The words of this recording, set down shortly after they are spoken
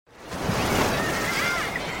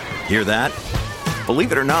Hear that?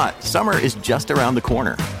 Believe it or not, summer is just around the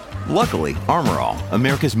corner. Luckily, Armor All,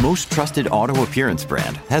 America's most trusted auto appearance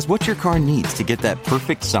brand, has what your car needs to get that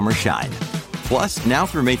perfect summer shine. Plus, now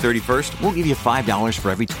through May 31st, we'll give you $5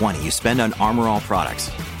 for every $20 you spend on Armor All products.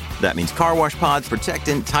 That means car wash pods,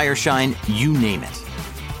 protectant, tire shine, you name it.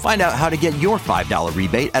 Find out how to get your $5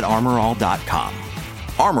 rebate at armorall.com.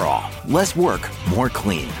 Armor All, less work, more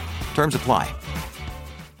clean. Terms apply.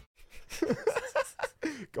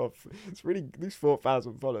 God, it's really, these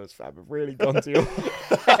 4,000 followers, fam, have really gone to your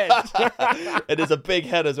head. It is a big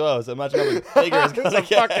head as well, so imagine how much bigger it's going to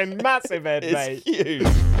It's a fucking massive head, mate. It's huge.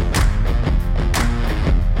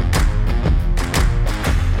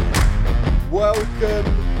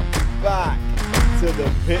 Welcome back to the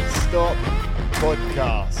Pit Stop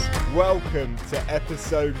Podcast. Welcome to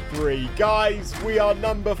episode 3. Guys, we are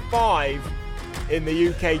number 5 in the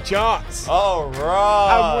UK charts. All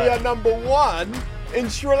right. And we are number 1 in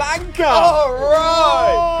Sri Lanka. All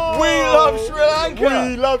right. We love Sri Lanka.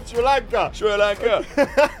 We love Sri Lanka. Sri Lanka.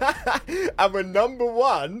 And we're number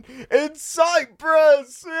 1 in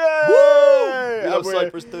Cyprus. Yay! Woo! We love And we're-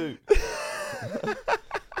 Cyprus too.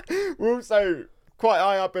 We're also quite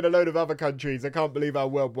high up in a load of other countries. I can't believe how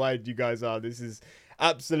worldwide you guys are. This is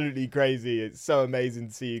absolutely crazy. It's so amazing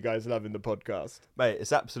to see you guys loving the podcast. Mate,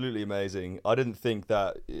 it's absolutely amazing. I didn't think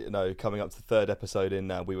that, coming up to the 3rd episode in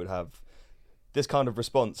now, we would have this kind of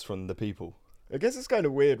response from the people. I guess it's kind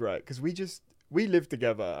of weird, right? Because we live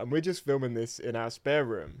together and we're just filming this in our spare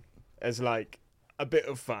room as like a bit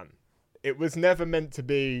of fun. It was never meant to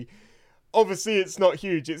be. Obviously, it's not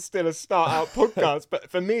huge. It's still a start-out podcast. But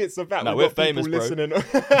for me, it's the fact No, we've got we're famous, people bro.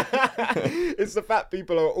 listening. It's the fact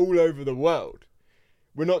people are all over the world.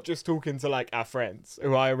 We're not just talking to like our friends,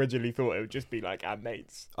 who I originally thought it would just be like our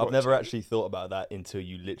mates. I've never actually thought about that until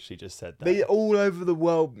you literally just said that. They're all over the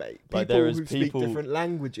world, mate. People Like, there is who speak people- different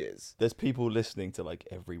languages. There's people listening to like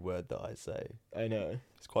every word that I say. I know.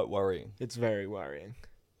 It's quite worrying. It's very worrying.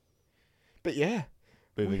 But yeah.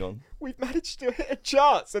 Moving on. We've managed to hit a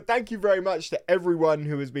chart. So thank you very much to everyone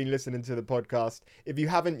who has been listening to the podcast. If you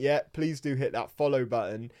haven't yet, please do hit that follow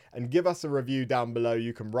button and give us a review down below.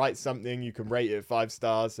 You can write something. You can rate it 5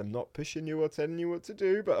 stars. I'm not pushing you or telling you what to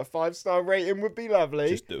do, but a 5-star rating would be lovely.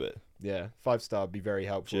 Just do it. Yeah, 5-star would be very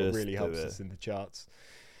helpful. It Just really do helps it. us in the charts.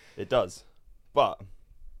 It does. But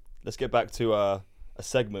let's get back to a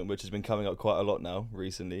segment which has been coming up quite a lot now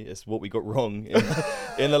recently. It's what we got wrong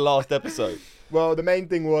in the last episode. Well, the main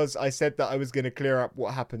thing was I said that I was going to clear up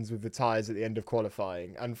what happens with the tyres at the end of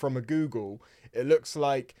qualifying. And from a Google, it looks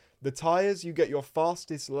like the tyres, you get your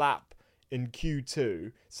fastest lap in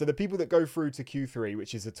Q2. So the people that go through to Q3,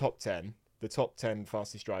 which is the top 10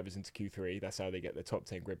 fastest drivers into Q3, that's how they get the top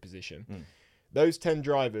 10 grid position. Those 10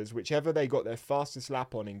 drivers, whichever they got their fastest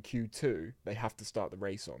lap on in Q2, they have to start the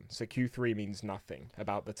race on. So Q3 means nothing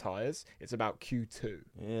about the tyres. It's about Q2.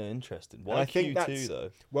 Yeah, interesting. And Why I think Q2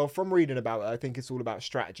 though? Well, from reading about it, I think it's all about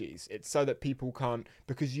strategies. It's so that people can't,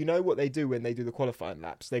 because you know what they do when they do the qualifying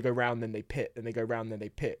laps? They go round, then they pit, then they go round, then they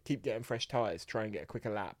pit. Keep getting fresh tyres, try and get a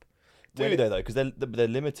quicker lap. Do they though? Because they're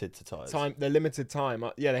limited to tyres. They're limited time.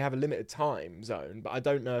 Yeah, they have a limited time zone, but I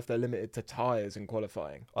don't know if they're limited to tyres in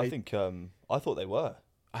qualifying. I think I thought they were.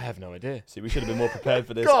 I have no idea. See, we should have been more prepared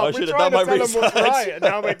for this. God, I should we're have trying done my to tell them research. what's right, and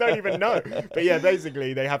now we don't even know. But yeah,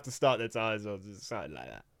 basically, they have to start their tyres or something like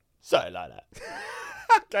that. Something like that.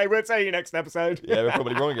 Okay, we'll tell you next episode. Yeah, we're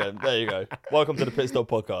probably wrong again. There you go. Welcome to the Pit Stop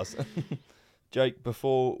Podcast. Jake,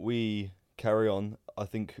 before we carry on, I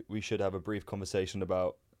think we should have a brief conversation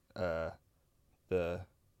about the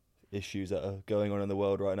issues that are going on in the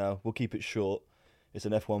world right now. We'll keep it short. It's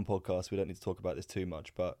an F1 podcast. We don't need to talk about this too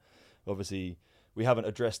much, but obviously we haven't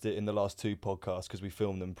addressed it in the last 2 podcasts because we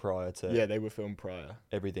filmed them prior to Yeah, they were filmed prior.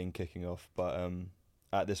 everything kicking off. But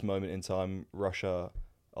at this moment in time, Russia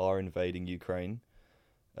are invading Ukraine.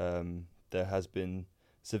 There has been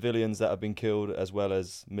civilians that have been killed as well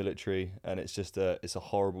as military, and it's just it's a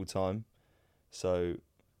horrible time. So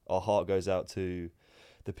our heart goes out to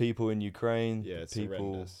the people in Ukraine, Yeah, it's people,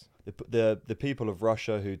 horrendous. the people of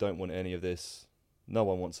Russia who don't want any of this. No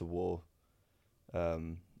one wants a war.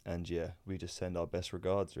 And yeah, we just send our best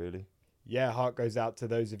regards, really. Yeah, heart goes out to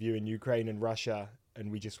those of you in Ukraine and Russia,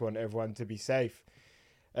 and we just want everyone to be safe.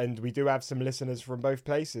 And we do have some listeners from both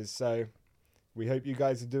places, so we hope you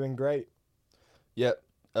guys are doing great. Yep,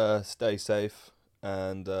 stay safe,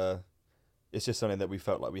 and it's just something that we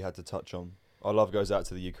felt like we had to touch on. Our love goes out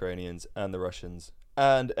to the Ukrainians and the Russians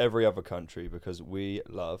and every other country because we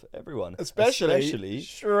love everyone. Especially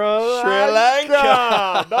Sri Lanka.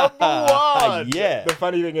 Lanka. Number one. Yeah. The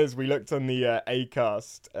funny thing is, we looked on the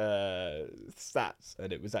Acast stats,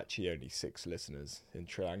 and it was actually only 6 listeners in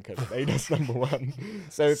Sri Lanka that made us number one.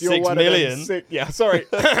 So if you're 6 one million? of them, sorry,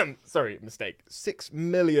 sorry, mistake. 6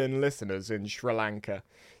 million listeners in Sri Lanka.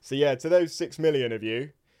 So yeah, to those 6 million of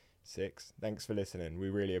you, thanks for listening. We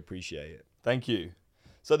really appreciate it. Thank you.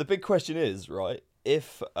 So the big question is, right,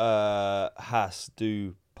 if Haas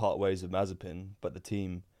do part ways with Mazepin, but the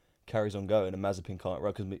team carries on going and Mazepin can't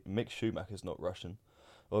run, because Mick Schumacher's not Russian,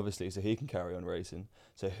 obviously, so he can carry on racing.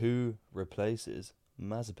 So who replaces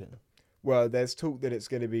Mazepin? Well, there's talk that it's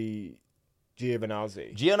going to be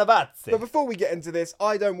Giovinazzi. Giovinazzi. But before we get into this,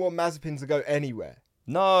 I don't want Mazepin to go anywhere.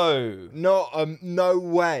 No. No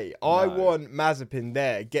way. I No. want Mazepin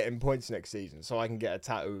there getting points next season so I can get a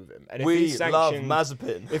tattoo of him. And if We he's love sanctioned,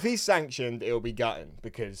 Mazepin. if he's sanctioned, it'll be gutting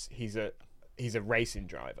because he's a racing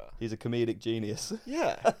driver. He's a comedic genius.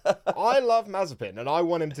 Yeah. I love Mazepin and I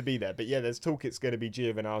want him to be there. But yeah, there's talk it's going to be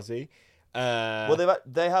Giovinazzi. Well,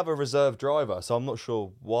 they have a reserve driver, so I'm not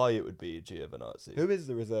sure why it would be Giovinazzi. Who is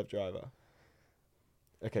the reserve driver?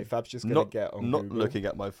 Okay, Fab's just going to get on Not Google looking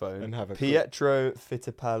at my phone. and have a Pietro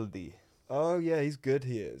Fittipaldi. Oh, yeah, he's good,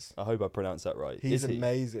 he is. I hope I pronounced that right. He's Is he?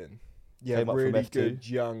 amazing. Yeah, Came up from really F2. good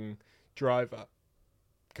young driver.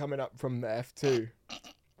 Coming up from the F2.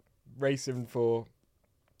 Racing for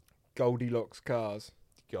Goldilocks cars,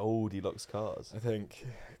 Goldilocks cars. I think.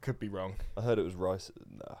 Could be wrong. I heard it was rice.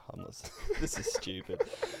 No, I'm not. This is stupid.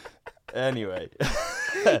 Anyway.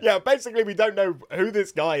 Yeah, basically we don't know who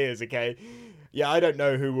this guy is, okay? Yeah, I don't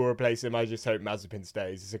know who will replace him. I just hope Mazepin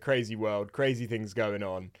stays. It's a crazy world, crazy things going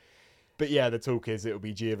on. But yeah, the talk is it'll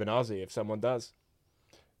be Giovinazzi if someone does.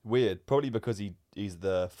 Weird. Probably because he's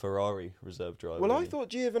the Ferrari reserve driver. Well, I isn't he? thought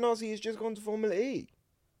Giovinazzi has just gone to Formula E.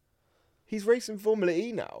 He's racing Formula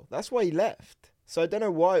E now. That's why he left. So I don't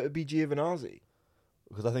know why it would be Giovinazzi.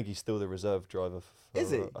 Because I think he's still the reserve driver.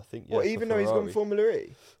 Is he? I think. Yeah, Well, for even though he's gone Ferrari. Formula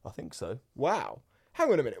E? I think so. Wow.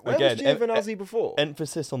 Hang on a minute. Where Again, was Giovinazzi before?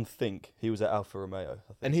 Emphasis on think. He was at Alfa Romeo.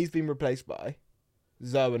 I think. And he's been replaced by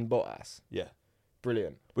Zoe and Bottas. Yeah.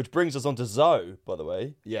 Brilliant. Which brings us on to Zoe, by the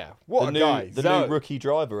way. Yeah. What a guy. The Zoe. new rookie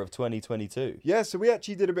driver of 2022. Yeah, so we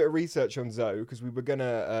actually did a bit of research on Zoe because we were going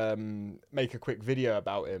to make a quick video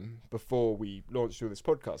about him before we launched all this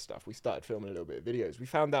podcast stuff. We started filming a little bit of videos. We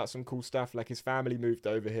found out some cool stuff, like his family moved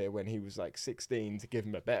over here when he was like 16 to give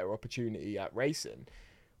him a better opportunity at racing.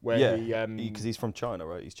 Where Yeah, he, because he's from China,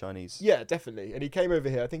 right? He's Chinese. yeah, definitely. And he came over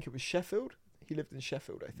here, I think it was Sheffield. He lived in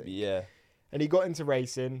Sheffield, I think. Yeah. And he got into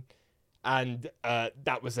racing. And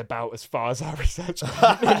that was about as far as our research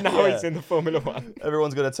went. And now Yeah. he's in the Formula One.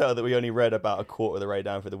 Everyone's going to tell that we only read about a quarter of the way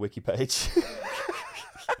down for the wiki page.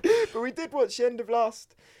 But we did watch the end of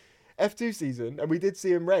last F2 season, and we did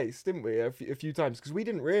see him race, didn't we? A few times, because we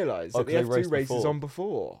didn't realise that the 'cause they F2 raced race is before. on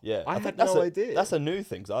before. Yeah. I think had that's no a- idea. That's a new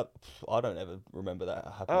thing, 'cause I don't ever remember that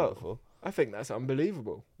happening Oh. before. I think that's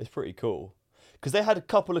unbelievable. It's pretty cool. Because they had a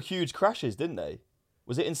couple of huge crashes, didn't they?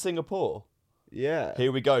 Was it in Singapore? Yeah.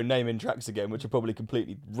 Here we go, naming tracks again, which are probably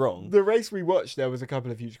completely wrong. The race we watched, there was a couple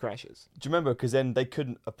of huge crashes. Do you remember? Because then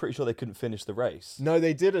I'm pretty sure they couldn't finish the race. No,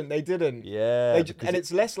 they didn't. They didn't. Yeah. And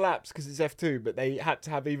it's less laps because it's F2, but they had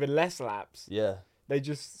to have even less laps. Yeah. They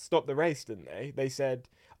just stopped the race, didn't they? They said,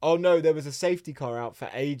 oh no, there was a safety car out for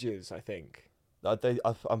ages, I think.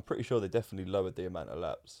 I'm pretty sure they definitely lowered the amount of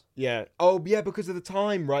laps. Yeah. Oh, yeah, because of the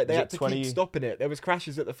time, right? They Was had it to 20? keep stopping it. There was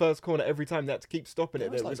crashes at the first corner every time. They had to keep stopping it.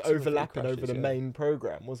 There was It was like 2 or 3 overlapping over crashes, the yeah. main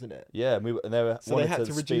program, wasn't it? Yeah, and they were So they had to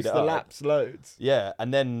speed reduce it the up. laps loads. Yeah,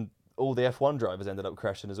 and then all the F1 drivers ended up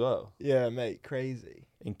crashing as well Yeah, mate, crazy.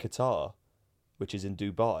 in Qatar, which is in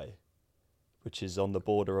Dubai, which is on the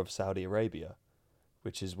border of Saudi Arabia,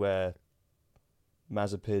 which is where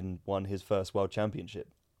Mazepin won his first world championship.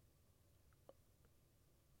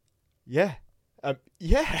 Yeah.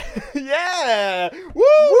 Yeah. Yeah.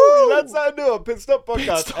 Woo! That's how I do it. Pit Stop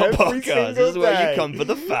Podcast. Every single day. for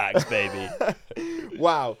the facts, baby.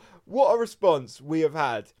 Wow. What a response we have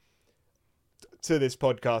had to this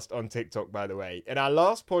podcast on TikTok, by the way. In our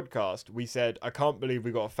last podcast, we said, I can't believe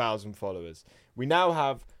we got 1,000 followers. We now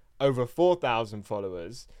have over 4,000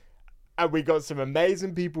 followers. And we got some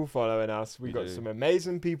amazing people following us. We got do. some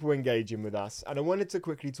amazing people engaging with us. And I wanted to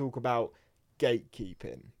quickly talk about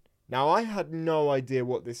gatekeeping. Now, I had no idea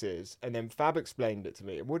what this is. And then Fab explained it to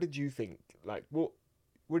me. What did you think? Like, what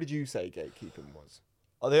did you say gatekeeping was?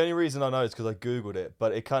 The only reason I know is because I Googled it,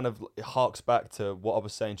 but it harks back to what I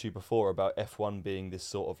was saying to you before about F1 being this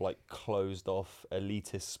sort of like closed off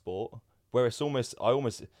elitist sport where it's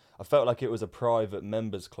I felt like it was a private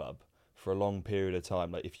members club for a long period of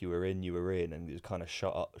time. Like if you were in, and it was kind of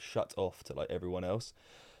shut off to like everyone else.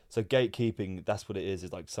 So gatekeeping, that's what it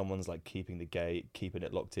is like someone's like keeping the gate, keeping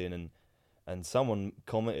it locked in, and someone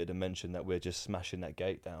commented and mentioned that we're just smashing that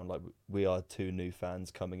gate down. Like we are two new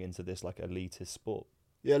fans coming into this like elitist sport.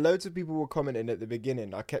 Yeah, loads of people were commenting at the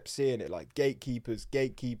beginning. I kept seeing it like gatekeepers.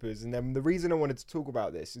 And then the reason I wanted to talk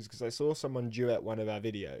about this is because I saw someone duet one of our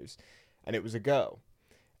videos, and it was a girl.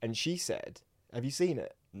 And she said, have you seen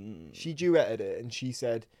it? She duetted it, and she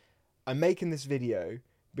said, I'm making this video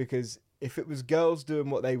because if it was girls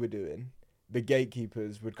doing what they were doing, the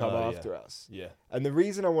gatekeepers would come after us. Yeah. And the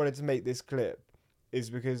reason I wanted to make this clip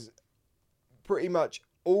is because pretty much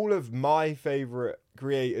all of my favourite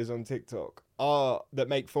creators on TikTok that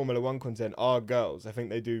make Formula One content are girls. I think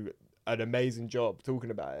they do an amazing job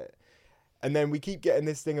talking about it. And then we keep getting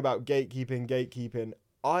this thing about gatekeeping.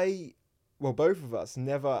 Both of us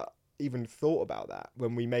never even thought about that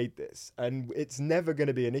when we made this. And it's never going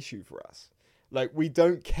to be an issue for us. Like, we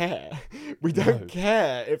don't care. We don't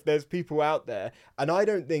care if there's people out there. And I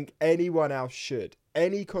don't think anyone else should.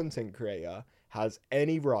 Any content creator has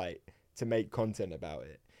any right to make content about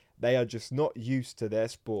it. They are just not used to their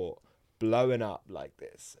sport blowing up like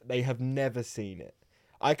this. They have never seen it.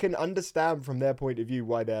 I can understand from their point of view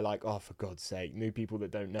why they're like, oh, for God's sake, new people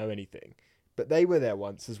that don't know anything. But they were there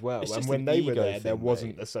once as well. And when they were there, there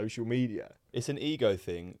wasn't the social media. It's an ego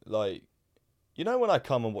thing. Like, you know, when I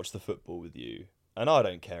come and watch the football with you, and I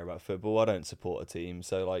don't care about football, I don't support a team,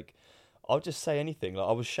 so like, I'll just say anything. Like,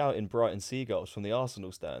 I was shouting Brighton Seagulls from the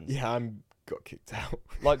Arsenal stands. Yeah, got kicked out.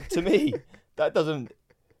 Like, to me, it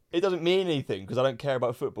doesn't mean anything because I don't care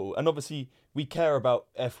about football. And obviously, we care about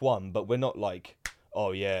F1, but we're not like,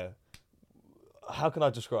 oh yeah. How can I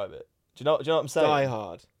describe it? Do you know what I'm saying? Die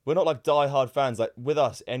hard. We're not like die-hard fans. Like, with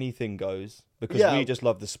us, anything goes because we just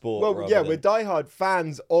love the sport. Well, we're die-hard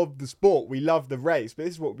fans of the sport. We love the race. But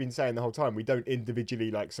this is what we've been saying the whole time. We don't individually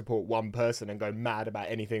like support one person and go mad about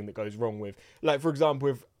anything that goes wrong with. Like, for example,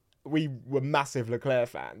 if we were massive Leclerc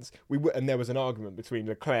fans, and there was an argument between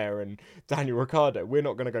Leclerc and Daniel Ricciardo, we're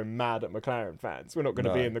not going to go mad at McLaren fans. We're not going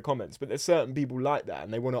to be in the comments. But there's certain people like that,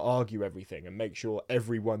 and they want to argue everything and make sure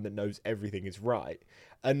everyone that knows everything is right.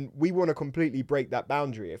 And we want to completely break that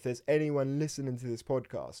boundary. If there's anyone listening to this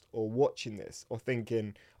podcast or watching this or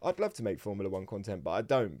thinking, I'd love to make Formula One content, but I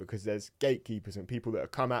don't because there's gatekeepers and people that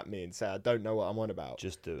have come at me and say, I don't know what I'm on about.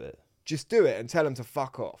 Just do it. Just do it and tell them to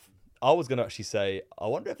fuck off. I was going to actually say, I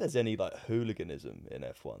wonder if there's any like hooliganism in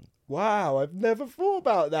F1. Wow, I've never thought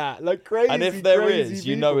about that. Like crazy. And if there is,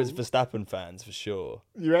 you know people. it's Verstappen fans for sure.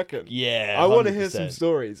 You reckon? Yeah. I want to hear some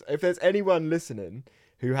stories. If there's anyone listening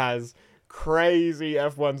who has crazy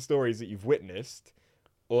F1 stories that you've witnessed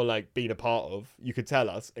or like been a part of, you could tell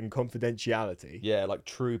us in confidentiality. Yeah, like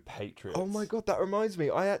true patriots. Oh my God, that reminds me.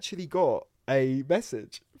 I actually got a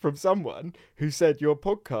message from someone who said your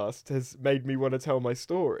podcast has made me want to tell my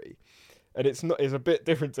story. And it's a bit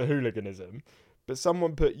different to hooliganism, but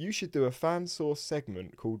someone put, you should do a fan source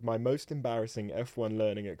segment called My Most Embarrassing F1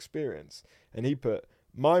 Learning Experience. And he put,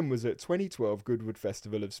 mine was at 2012 Goodwood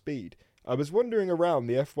Festival of Speed. I was wandering around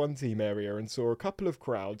the F1 team area and saw a couple of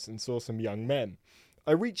crowds and saw some young men.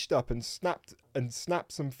 I reached up and snapped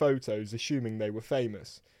some photos, assuming they were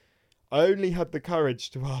famous. I only had the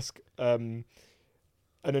courage to ask an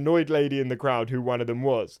annoyed lady in the crowd who one of them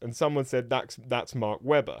was, and someone said that's Mark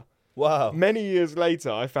Webber. Wow. Many years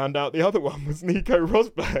later, I found out the other one was Nico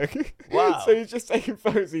Rosberg. Wow. So he's just taking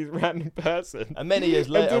photos of these random person. And many years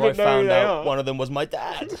later, I found out one of them was my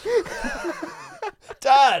dad.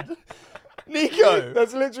 Dad! Nico!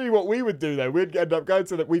 That's literally what we would do, though. We'd end up going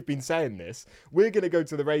to we've been saying this. We're going to go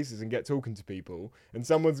to the races and get talking to people, and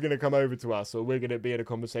someone's going to come over to us, or we're going to be in a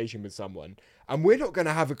conversation with someone, and we're not going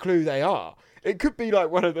to have a clue they are. It could be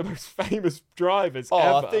like one of the most famous drivers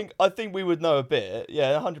ever. I think we would know a bit.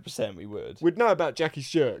 Yeah, 100% we would. We'd know about Jackie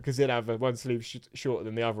Stewart, because he'd have one sleeve shorter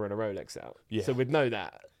than the other and a Rolex out. Yeah. So we'd know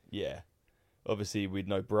that. Yeah. Obviously, we'd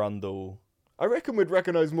know Brundle. I reckon we'd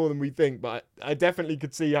recognise more than we think, but I definitely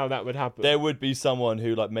could see how that would happen. There would be someone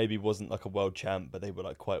who like maybe wasn't like a world champ, but they were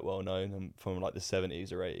like quite well known from like the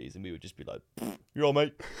 70s or 80s, and we would just be like, "You're all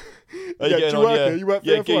mate. You work for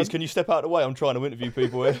F1? Geez, can you step out of the way? I'm trying to interview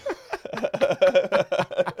people here."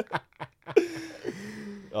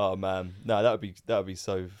 Oh man, no, that would be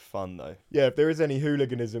so fun though. Yeah, if there is any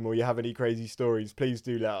hooliganism or you have any crazy stories, please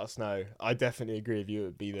do let us know. I definitely agree with you. It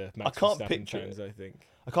would be the Max can't Verstappen picture fans, it. I think.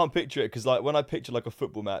 I can't picture it because like when I picture like a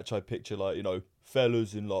football match, I picture like, you know,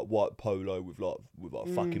 fellas in like white polo with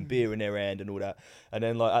fucking beer in their hand and all that, and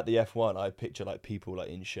then like at the F1, I picture like people like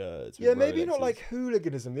in shirts. With Yeah, maybe not Rolexes. like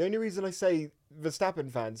hooliganism. The only reason I say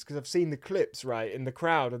Verstappen fans because I've seen the clips right in the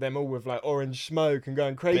crowd of them all with like orange smoke and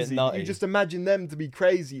going crazy. nutty. You just imagine them to be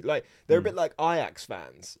crazy. Like they're a bit like Ajax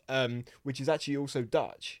fans, which is actually also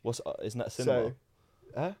Dutch. Isn't that similar?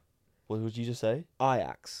 So, What would you just say?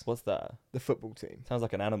 Ajax, What's that? the football team. Sounds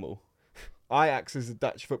like an animal. Ajax is a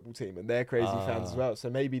Dutch football team, and they're crazy fans as well. So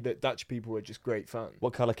maybe the Dutch people are just great fun.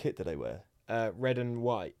 What colour kit do they wear? Red and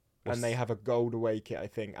white, and they have a gold away kit, I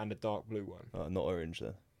think, and a dark blue one. Oh, not orange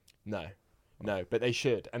then. No, but they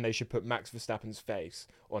should, and they should put Max Verstappen's face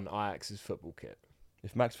on Ajax's football kit.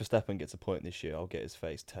 If Max Verstappen gets a point this year, I'll get his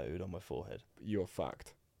face tattooed on my forehead. You're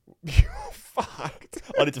fucked. You're fucked.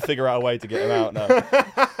 I need to figure out a way to get him out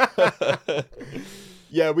now.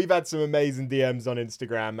 Yeah, we've had some amazing DMs on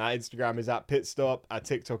Instagram. Our Instagram is at Pitstop. Our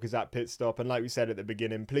TikTok is at Pitstop. And like we said at the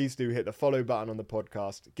beginning, please do hit the follow button on the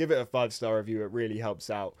podcast. Give it a 5-star review. It really helps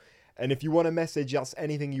out. And if you want to message us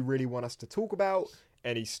anything you really want us to talk about,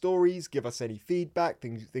 any stories, give us any feedback,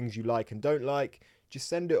 things you like and don't like, just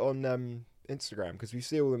send it on Instagram because we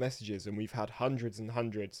see all the messages and we've had hundreds and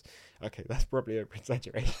hundreds. Okay, that's probably an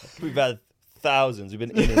exaggeration. We've had thousands. We've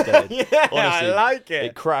been inundated. Yeah, Honestly, I like it.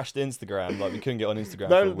 It crashed Instagram. Like we couldn't get on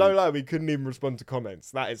Instagram. No lie, we couldn't even respond to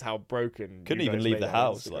comments. That is how broken. Couldn't you even guys leave made the our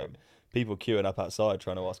house. Instagram. Like people queuing up outside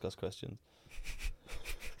trying to ask us questions.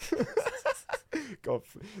 God,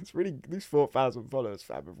 it's really these 4,000 followers,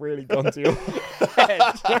 fam, have really gone to your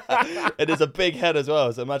head. It is a big head as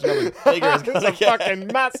well. So imagine how much bigger it's It's gonna a get. fucking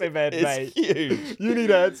massive head, mate. It's huge. You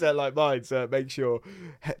need a headset like mine so it makes your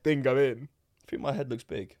thing go in. I think my head looks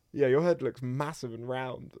big. Yeah, your head looks massive and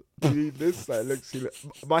round. You need this though.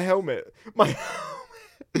 My helmet, my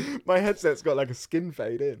headset's got like a skin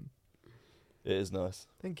fade in. It is nice.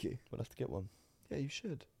 Thank you. We'll have to get one. Yeah, you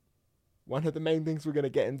should. One of the main things we're going to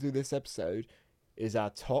get into this episode is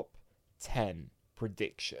our top 10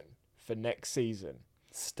 prediction for next season.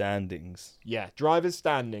 Standings. Yeah, drivers'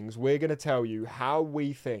 standings. We're going to tell you how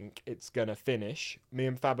we think it's going to finish. Me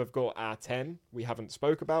and Fab have got our 10. We haven't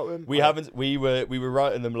spoke about them. We haven't. We were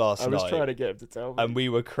writing them last I night. was trying to get him to tell me. And we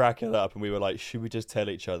were cracking up and we were like, should we just tell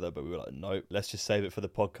each other? But we were like, no, let's just save it for the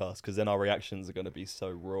podcast because then our reactions are going to be so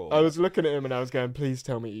raw. I was looking at him and I was going, please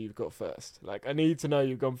tell me you've got first. Like, I need to know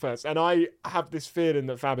you've gone first. And I have this feeling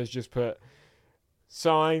that Fab has just put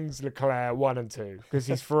Sainz, Leclerc 1 and 2 because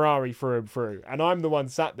he's Ferrari through and through. And I'm the one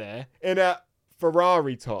sat there in a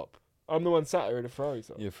Ferrari top. I'm the one sat there in a Ferrari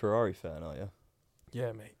top. You're a Ferrari fan, are you?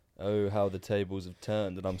 Yeah, mate. Oh, how the tables have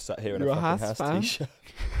turned and I'm sat here in You're a a fucking Haas Haas fan? t-shirt.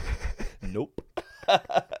 Nope.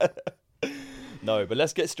 No, but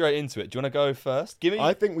let's get straight into it. Do you want to go first?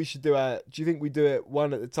 I think we should do do you think we do it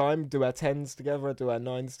one at a time? Do our 10s together? Do our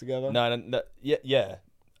 9s together? No. Yeah.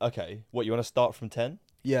 Okay. What, you want to start from 10?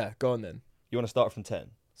 Yeah, go on then. You want to start from 10?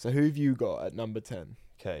 So who have you got at number 10?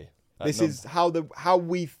 Okay. This is how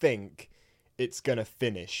we think it's going to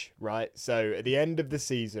finish, right? So at the end of the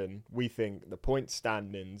season, we think the point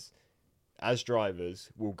standings as drivers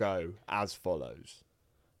will go as follows.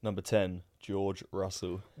 Number 10, George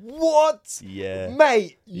Russell. What? Yeah.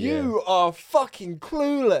 Mate, you are fucking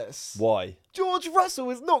clueless. Why? George Russell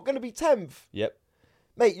is not going to be 10th. Yep.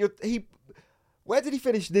 Mate, where did he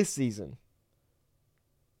finish this season?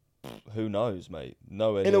 Who knows, mate?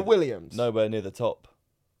 Nowhere In near, a Williams. Nowhere near the top.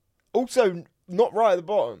 Also, not right at the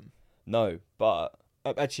bottom. No, but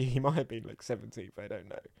Actually, he might have been like 17th. I don't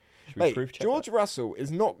know. should we Mate, proof check George that? Russell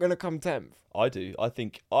is not going to come 10th. I do. I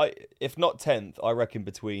think if not 10th, I reckon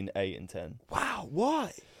between 8 and 10. Wow,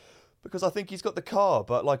 why? Because I think he's got the car,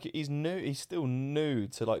 but like he's still new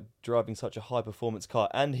to like driving such a high performance car,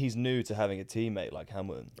 and he's new to having a teammate like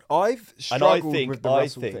Hamilton. I've struggled with the I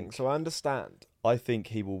Russell think- thing, so I understand. I think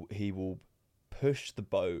he will push the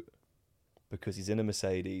boat because he's in a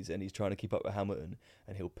Mercedes and he's trying to keep up with Hamilton,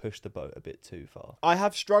 and he'll push the boat a bit too far. I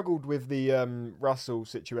have struggled with the Russell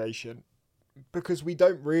situation because we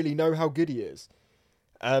don't really know how good he is.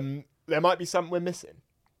 There might be something we're missing,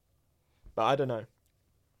 but I don't know.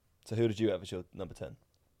 So who did you have as your number 10?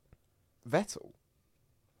 Vettel.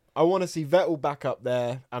 I want to see Vettel back up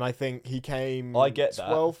there, and I think he came I get that.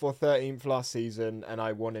 12th or 13th last season, and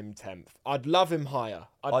I want him 10th. I'd love him higher.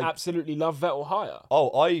 I'd absolutely love Vettel higher. Oh,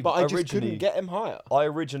 But I just couldn't get him higher. I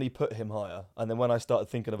originally put him higher, and then when I started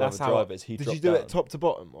thinking of other drivers, he Did dropped you do down. it top to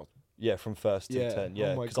bottom? Or? Yeah, from first to 10. Yeah,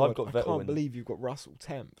 Oh my because God. I've got I Vettel can't in. believe you've got Russell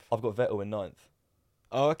 10th. I've got Vettel in 9th.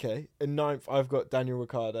 Oh, okay. In ninth, I've got Daniel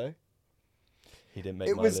Ricciardo. He didn't make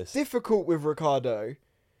It my was list. difficult with Ricciardo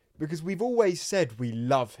because we've always said we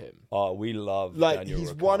love him. Oh, we love Like, Daniel he's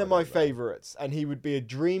Ricciardo, one of my man. favourites, and he would be a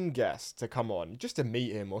dream guest to come on, just to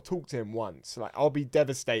meet him or talk to him once. Like, I'll be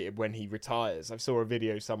devastated when he retires. I saw a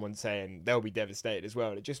video someone saying they'll be devastated as well,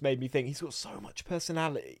 and it just made me think he's got so much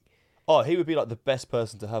personality. Oh, he would be like the best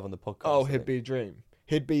person to have on the podcast. Oh, I he'd think. be a dream.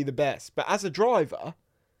 He'd be the best. But as a driver,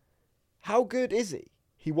 how good is he?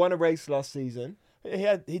 He won a race last season.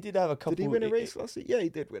 He did have a couple. Did he win a race last season? Yeah, he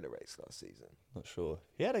did win a race last season. Not sure.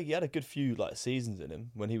 He had a good few like seasons in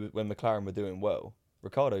him when McLaren were doing well.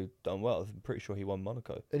 Ricardo done well. I'm pretty sure he won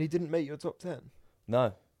Monaco. And he didn't make your top 10.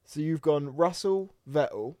 No. So you've gone Russell,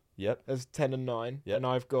 Vettel Yep. as 10 and 9. Yep. And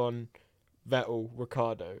I've gone Vettel,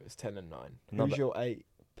 Ricardo as 10 and 9. Who's your 8?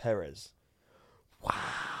 Perez. Wow.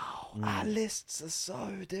 Our lists are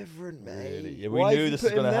so different, mate. Really? Yeah, Why we have knew you this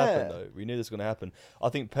put was going him to happen, there? though. We knew this was going to happen. I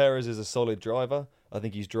think Perez is a solid driver. I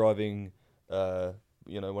think he's driving, one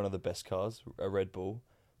of the best cars, a Red Bull.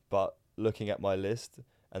 But looking at my list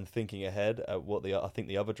and thinking ahead at what I think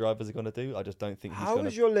the other drivers are going to do, I just don't think he's How going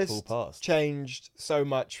has to your pull list past. changed so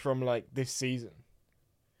much from like this season?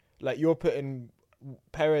 Like you're putting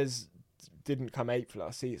Perez didn't come 8th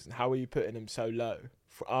last season. How are you putting him so low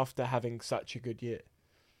after having such a good year?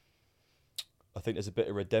 I think there's a bit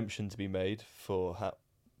of redemption to be made for.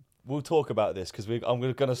 We'll talk about this because I'm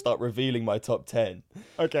going to start revealing my top 10.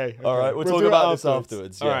 Okay. All right, we'll talk do it about this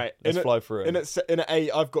afterwards. All Yeah, right, let's fly through it. In at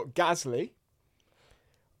 8, I've got Gasly.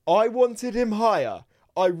 I wanted him higher.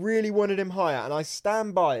 I really wanted him higher, and I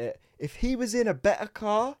stand by it. If he was in a better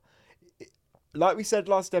car, like we said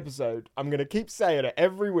last episode, I'm going to keep saying it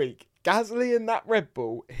every week. Gasly in that Red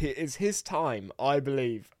Bull is his time, I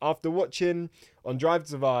believe. After watching on Drive to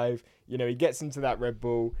Survive, he gets into that Red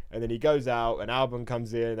Bull and then he goes out and Albon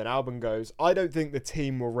comes in and Albon goes. I don't think the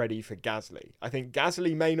team were ready for Gasly. I think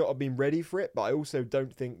Gasly may not have been ready for it, but I also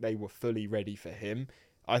don't think they were fully ready for him.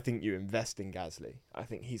 I think you invest in Gasly. I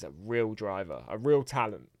think he's a real driver, a real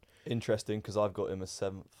talent. Interesting because I've got him as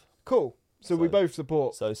 7th. Cool. So we both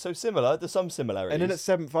support. So similar. There's some similarities. And then at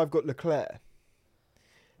 7th, I've got Leclerc.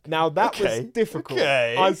 Now, that was difficult.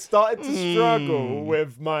 Okay. I started to struggle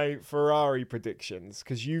with my Ferrari predictions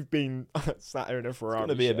because you've been sat here in a Ferrari. There's going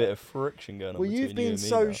to be a shirt. bit of friction going on Well, between you've been you and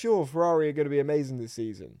so me now. sure Ferrari are going to be amazing this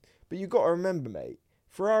season. But you've got to remember, mate,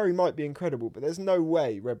 Ferrari might be incredible, but there's no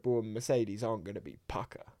way Red Bull and Mercedes aren't going to be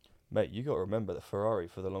pucker. Mate, you got to remember that Ferrari,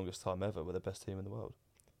 for the longest time ever, were the best team in the world.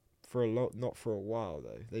 Not for a while,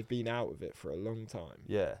 though. They've been out of it for a long time.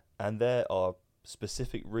 Yeah, and there are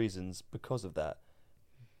specific reasons because of that.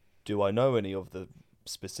 Do I know any of the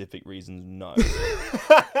specific reasons? No.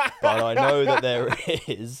 But I know that there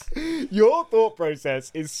is. Your thought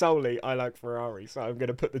process is solely, I like Ferrari, so I'm going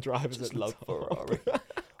to put the drivers Just at the love top. Ferrari.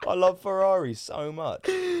 I love Ferrari so much.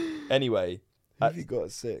 Anyway, Who have you got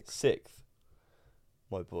at 6? 6th,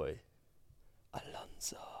 my boy,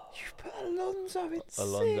 Alonso. You put Alonso in 6?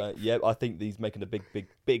 Alonso. Yeah, I think he's making a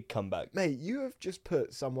big comeback. Mate, you have just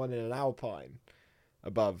put someone in an Alpine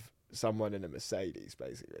above someone in a Mercedes,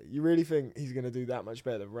 basically. You really think he's going to do that much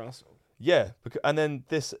better than Russell? Yeah, and then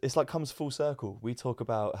it's like comes full circle. We talk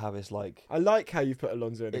about how it's like I like how you've put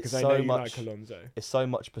Alonso in it because I so know you much- like Alonso. it's so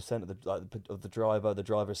much percent of the driver. The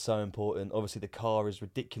driver is so important. Obviously, the car is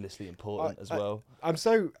ridiculously important as well. I'm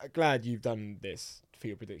so glad you've done this for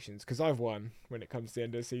your predictions because I've won when it comes to the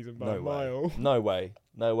end of the season by a mile. No way.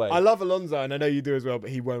 I love Alonso and I know you do as well,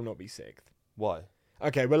 but he will not be 6th. Why?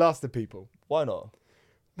 Okay, we'll ask the people. Why not?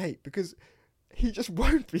 Mate, because he just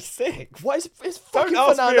won't be 6th. Why is it's Don't fucking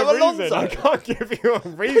ask me Fernando a reason. Alonso? I can't give you a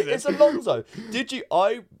reason. It's Alonso. Did you?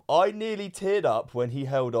 I nearly teared up when he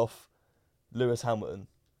held off Lewis Hamilton.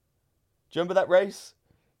 Do you remember that race?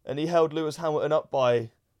 And he held Lewis Hamilton up by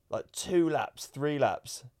like 2 laps, 3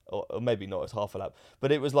 laps, or maybe not, it's half a lap.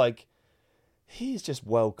 But it was like he's just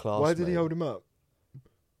world class. Why did he hold him up?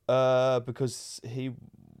 Because he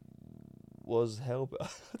was held. I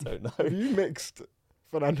don't know. Have you mixed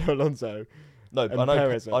Fernando Alonso? No, And I know.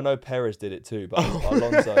 Perez, I know Perez did it too, but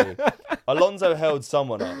Alonso held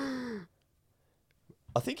someone up.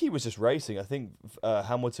 I think he was just racing. I think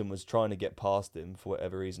Hamilton was trying to get past him for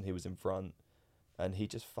whatever reason. He was in front, and he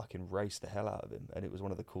just fucking raced the hell out of him. And it was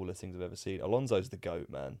one of the coolest things I've ever seen. Alonso's the GOAT,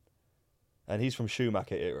 man, and he's from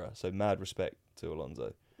Schumacher era, so mad respect to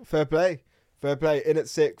Alonso. Fair play. Fair play. In at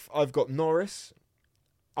 6th, I've got Norris.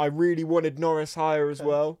 I really wanted Norris higher as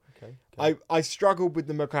well. Okay. I struggled with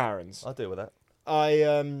the McLarens. I'll deal with that. I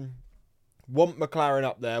want McLaren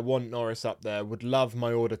up there, want Norris up there, would love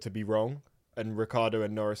my order to be wrong and Ricciardo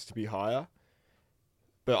and Norris to be higher.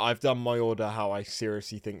 But I've done my order how I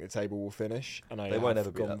seriously think the table will finish, and They won't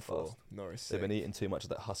ever be gone that for fast. Norris. They've 6. been eating too much of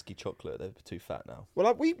that husky chocolate. They're too fat now.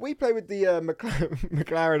 Well, we play with the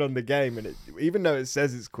McLaren on the game, and even though it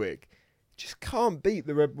says it's quick, it just can't beat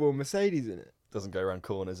the Red Bull Mercedes in it. Doesn't go around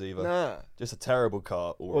corners either. Nah. Just a terrible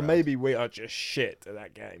car all Or round. maybe we are just shit at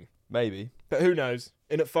that game. Maybe. But who knows?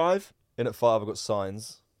 In at 5, In at 5, I've got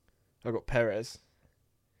Sainz. I've got Perez.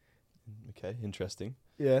 Okay, interesting.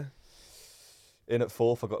 Yeah. In at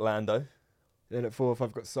 4th, I've got Lando. In at 4th,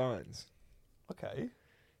 I've got Sainz. Okay.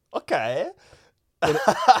 Okay.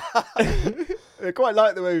 I quite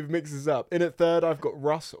like the way we've mixed this up. In at 3rd, I've got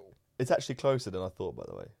Russell. It's actually closer than I thought, by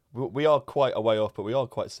the way. We are quite a way off, but we are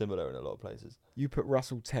quite similar in a lot of places. You put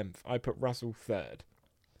Russell 10th. I put Russell 3rd.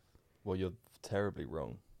 Well, you're terribly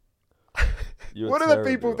wrong. What do the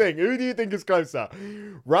people think? Who do you think is closer?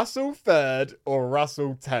 Russell 3rd or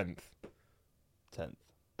Russell 10th? 10th.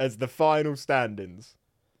 As the final standings.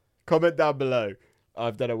 Comment down below.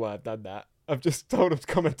 I don't know why I've done that. I've just told them to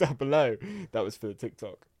comment down below. That was for the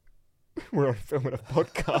TikTok. We're on filming a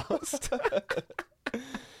podcast.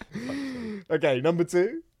 Okay, number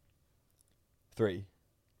 2. 3.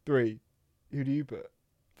 3. Who do you put?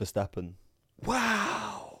 Verstappen.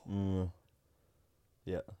 Wow.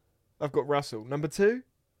 Yeah. I've got Russell. Number 2.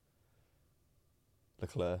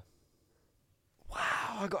 Leclerc.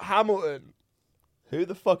 Wow, I got Hamilton. Who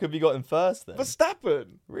the fuck have you got in first then? Verstappen.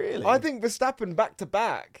 Really? I think Verstappen back to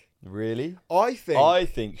back. Really? I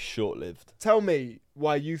think short-lived. Tell me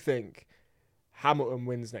why you think Hamilton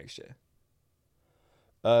wins next year.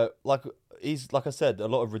 Like I said, a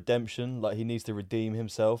lot of redemption. Like he needs to redeem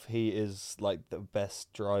himself. He is like the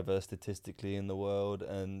best driver statistically in the world,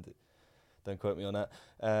 and don't quote me on that.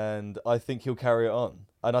 And I think he'll carry it on.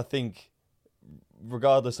 And I think,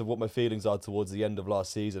 regardless of what my feelings are towards the end of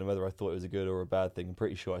last season, whether I thought it was a good or a bad thing, I'm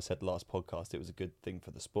pretty sure I said last podcast it was a good thing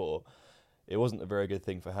for the sport. It wasn't a very good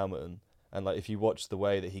thing for Hamilton. And like if you watch the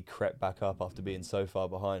way that he crept back up after being so far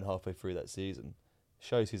behind halfway through that season,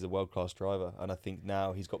 shows he's a world-class driver. And I think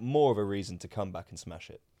now he's got more of a reason to come back and smash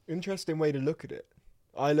it. Interesting way to look at it.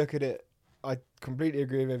 I look at it, I completely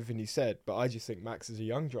agree with everything you said, but I just think Max is a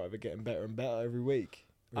young driver getting better and better every week.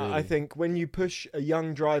 Really? I think when you push a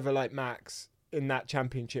young driver like Max in that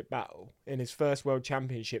championship battle, in his first world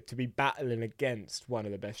championship, to be battling against one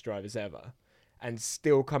of the best drivers ever and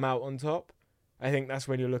still come out on top, I think that's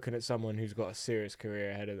when you're looking at someone who's got a serious career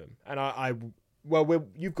ahead of them. And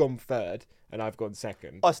you've gone 3rd and I've gone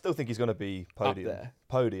 2nd. I still think he's going to be podium. Up there.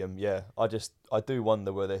 Podium, yeah. I do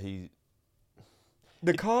wonder whether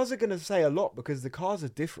The cars are going to say a lot because the cars are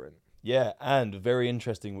different. Yeah, and very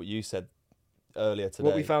interesting what you said earlier today.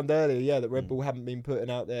 What we found earlier, yeah, that Red Bull haven't been putting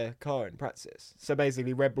out their car in practice. So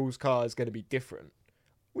basically, Red Bull's car is going to be different.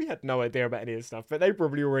 We had no idea about any of this stuff, but they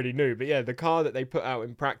probably already knew. But yeah, the car that they put out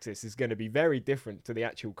in practice is going to be very different to the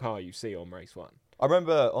actual car you see on race 1. I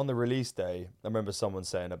remember on the release day, I remember someone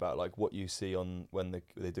saying about like what you see on when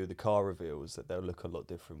they do the car reveals, that they'll look a lot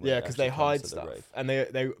different. Yeah, because they hide stuff, and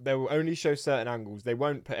they will only show certain angles. They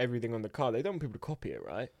won't put everything on the car. They don't want people to copy it,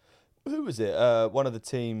 right? Who was it? One of the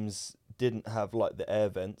teams didn't have like the air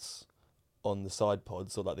vents on the side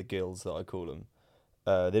pods, or like the gills that I call them.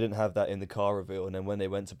 They didn't have that in the car reveal, and then when they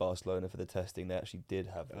went to Barcelona for the testing, they actually did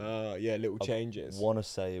have them. Yeah, little changes. I want to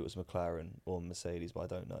say it was McLaren or Mercedes, but I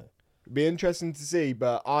don't know. Be interesting to see,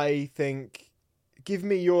 but I think, give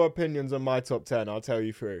me your opinions on my top 10. I'll tell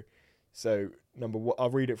you through. So, number 1, I'll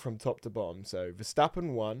read it from top to bottom. So,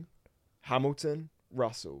 Verstappen 1, Hamilton,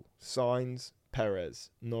 Russell, Sainz, Perez,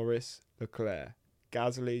 Norris, Leclerc,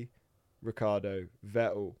 Gasly, Ricciardo,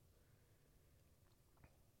 Vettel.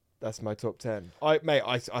 That's my top 10. I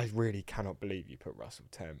really cannot believe you put Russell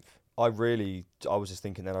 10th. I was just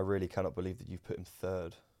thinking then, I really cannot believe that you've put him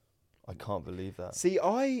 3rd. I can't believe that. See,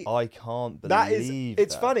 I can't believe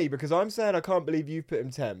it's funny because I'm saying I can't believe you've put him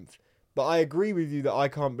 10th, but I agree with you that I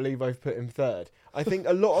can't believe I've put him 3rd. I think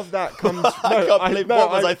a lot of that comes...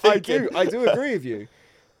 I do agree with you.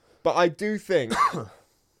 But I do think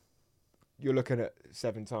you're looking at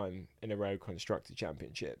 7 times in a row Constructor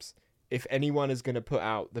Championships. If anyone is going to put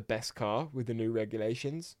out the best car with the new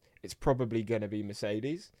regulations, it's probably going to be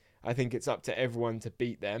Mercedes. I think it's up to everyone to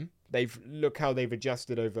beat them. Look how they've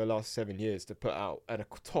adjusted over the last 7 years to put out a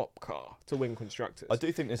top car to win Constructors. I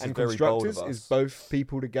do think this is very bold Constructors of us. is both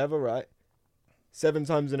people together, right? 7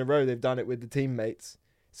 times in a row they've done it with the teammates.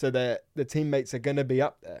 So the teammates are going to be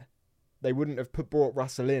up there. They wouldn't have brought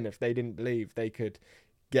Russell in if they didn't believe they could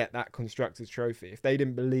get that Constructors trophy, if they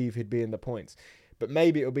didn't believe he'd be in the points. But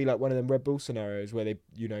maybe it'll be like one of them Red Bull scenarios where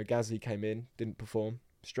Gasly came in, didn't perform,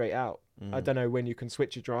 straight out. I don't know when you can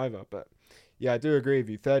switch a driver, but Yeah, I do agree with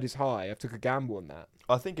you. Third is high. I took a gamble on that.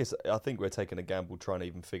 I think we're taking a gamble trying to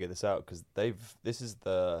even figure this out because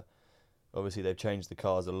obviously they've changed the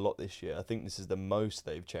cars a lot this year. I think this is the most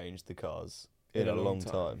they've changed the cars in a long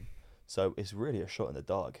time. So it's really a shot in the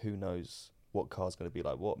dark. Who knows what car's going to be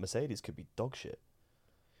like what? Mercedes could be dog shit.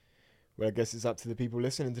 Well, I guess it's up to the people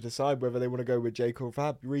listening to decide whether they want to go with Jake or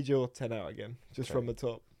Fab. Read your 10 out again, just from the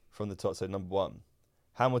top. From the top, so number 1,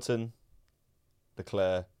 Hamilton,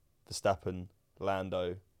 Leclerc, Verstappen,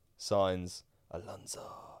 Lando, Sainz,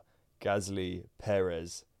 Alonso, Gasly,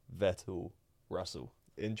 Perez, Vettel, Russell.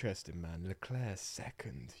 Interesting, man. Leclerc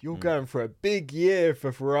second. You're going for a big year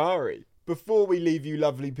for Ferrari. Before we leave you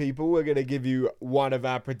lovely people, we're going to give you one of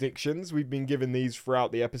our predictions. We've been given these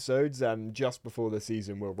throughout the episodes, and just before the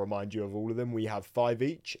season, we'll remind you of all of them. We have 5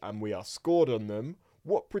 each, and we are scored on them.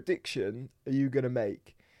 What prediction are you going to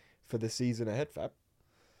make for the season ahead, Fab?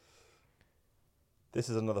 This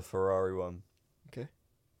is another Ferrari one. Okay.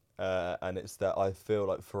 And it's that I feel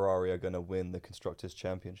like Ferrari are going to win the Constructors'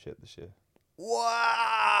 Championship this year.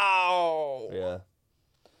 Wow!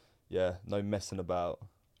 Yeah, no messing about.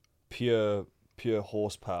 Pure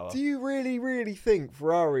horsepower. Do you really think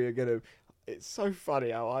Ferrari are going to... It's so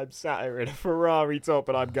funny how I'm sat here in a Ferrari top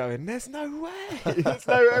and I'm going, there's no way.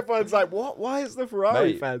 Everyone's like, what? Why is the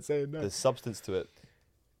Ferrari fan saying no? There's substance to it.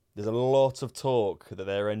 There's a lot of talk that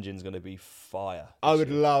their engine's going to be fire. I would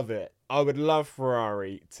love it. I would love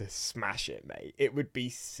Ferrari to smash it, mate. It would be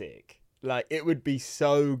sick. Like, it would be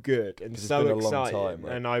so good and so exciting. Time,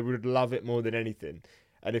 right? And I would love it more than anything.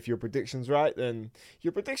 And if your prediction's right, then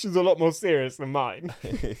your prediction's a lot more serious than mine.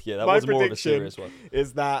 Yeah, that was more of a serious one.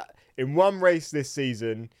 Is that in one race this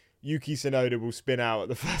season, Yuki Tsunoda will spin out at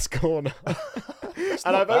the first corner.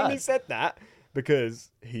 And I've only said that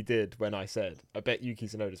because he did when I said, I bet Yuki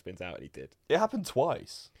Tsunoda spins out, and he did. It happened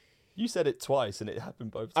twice. You said it twice, and it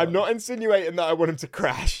happened both times. I'm not insinuating that I want him to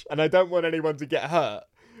crash, and I don't want anyone to get hurt.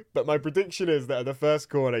 But my prediction is that at the first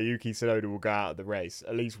corner, Yuki Tsunoda will go out of the race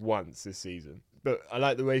at least once this season. But I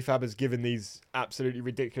like the way Fab has given these absolutely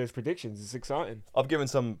ridiculous predictions. It's exciting. I've given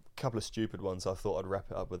some couple of stupid ones. I thought I'd wrap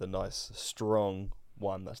it up with a nice, strong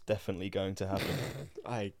one that's definitely going to happen.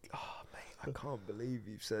 I can't believe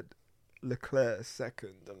you've said Leclerc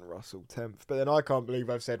second and Russell 10th. But then I can't believe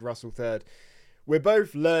I've said Russell third. We're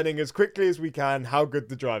both learning as quickly as we can how good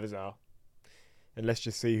the drivers are. And let's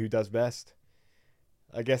just see who does best.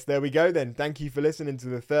 I guess there we go then. Thank you for listening to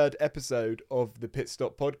the 3rd episode of the Pit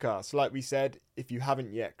Stop Podcast. Like we said, if you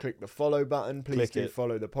haven't yet, click the follow button. Please do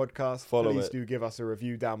follow the podcast. Please do give us a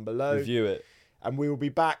review down below. Review it. And we will be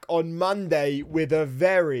back on Monday with a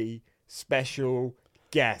very special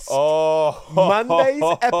guest. Monday's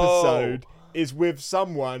episode is with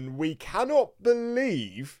someone we cannot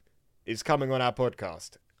believe is coming on our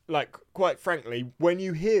podcast. Like, quite frankly, when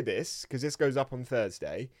you hear this, because this goes up on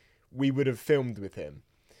Thursday, we would have filmed with him.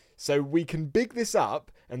 So we can big this up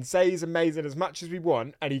and say he's amazing as much as we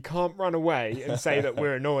want, and he can't run away and say that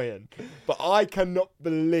we're annoying. But I cannot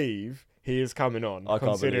believe he is coming on,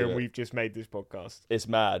 considering we've just made this podcast. It's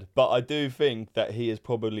mad. But I do think that he is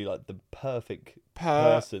probably like the perfect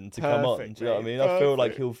person to come on. Do you know what I mean? I feel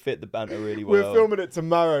like he'll fit the banter really well. We're filming it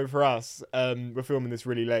tomorrow for us. We're filming this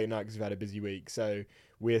really late at night because we've had a busy week. So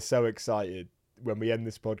we're so excited. When we end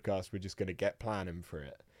this podcast, we're just going to get planning for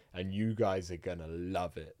it. And you guys are going to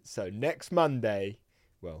love it. So next Monday,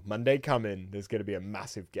 Monday coming, there's going to be a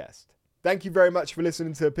massive guest. Thank you very much for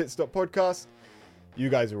listening to the Pit Stop Podcast. You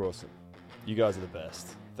guys are awesome. You guys are the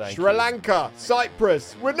best. Thank you. Sri Lanka,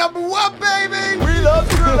 Cyprus, we're number 1, baby! We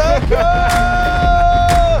love Sri Lanka!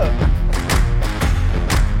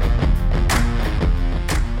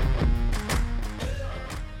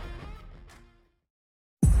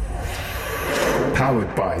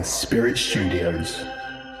 Powered by Spirit Studios.